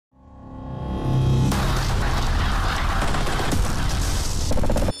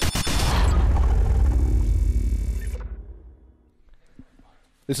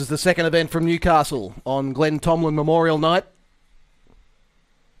This is the second event from Newcastle on Glenn Tomlin Memorial Night.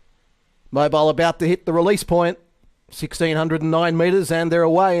 Mobile about to hit the release point. 1,609 metres and they're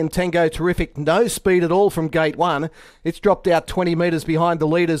away, and Tango Terrific, no speed at all from gate one. It's dropped out 20 metres behind the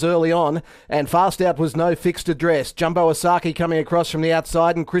leaders early on, and fast out was No Fixed Address. Jumbo Asaki coming across from the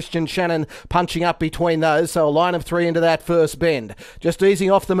outside and Christian Shannon punching up between those, so a line of three into that first bend. Just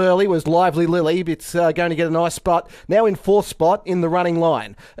easing off them early was Lively Lily. It's going to get a nice spot. Now in fourth spot in the running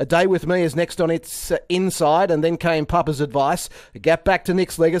line. A Day With Me is next on its inside, and then came Papa's Advice. A gap back to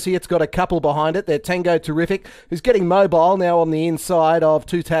Nick's Legacy. It's got a couple behind it. They're Tango Terrific, who's getting mobile now on the inside of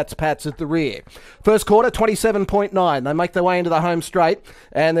Two Tats Pats at the rear. First quarter, 27.9. They make their way into the home straight,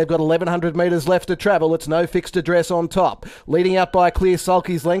 and they've got 1,100 metres left to travel. It's No Fixed Address on top. Leading out by a clear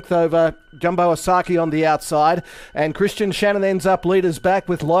sulky's length over Jumbo Asaki on the outside, and Christian Shannon ends up leaders back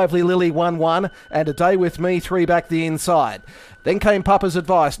with Lively Lily 1-1 and A Day With Me 3 back the inside. Then came Papa's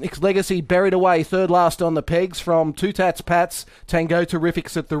Advice. Nick's Legacy buried away third last on the pegs from Two Tats Pats, Tango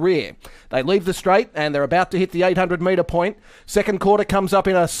Terrifics at the rear. They leave the straight and they're about to hit the 800 metre point. Second quarter comes up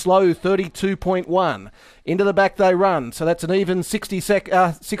in a slow 32.1. Into the back they run, so that's an even 60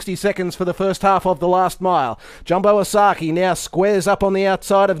 seconds for the first half of the last mile. Jumbo Asaki now squares up on the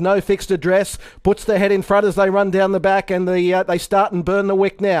outside of No Fixed Address, puts their head in front as they run down the back, and they start and burn the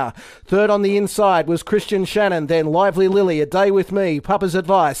wick now. Third on the inside was Christian Shannon, then Lively Lily, A Day With Me, Papa's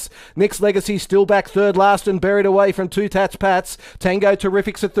Advice. Nick's Legacy still back third last and buried away from Two Tats Pats, Tango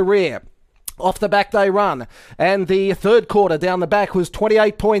Terrifics at the rear. Off the back they run, and the third quarter down the back was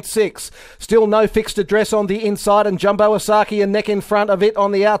 28.6. Still No Fixed Address on the inside, and Jumbo Asaki and neck in front of it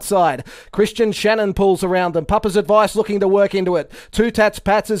on the outside. Christian Shannon pulls around them. Papa's Advice looking to work into it. Two Tats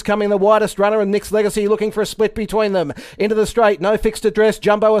Pats is coming the widest runner, and Nick's Legacy looking for a split between them. Into the straight, No Fixed Address,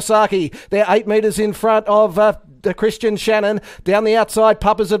 Jumbo Asaki. They're 8 metres in front of Christian Shannon. Down the outside,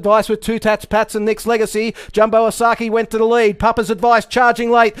 Papa's Advice with Two Tats Pats and Nick's Legacy. Jumbo Asaki went to the lead. Papa's Advice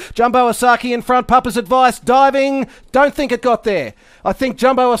charging late. Jumbo Asaki in front. Papa's Advice diving. Don't think it got there. I think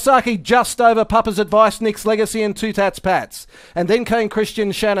Jumbo Asaki just over Papa's Advice, Nick's Legacy and Two Tats Pats. And then came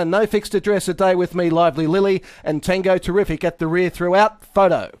Christian Shannon. No Fixed Address, A Day With Me, Lively Lily, and Tango Terrific at the rear throughout.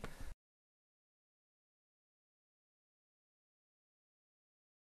 Photo.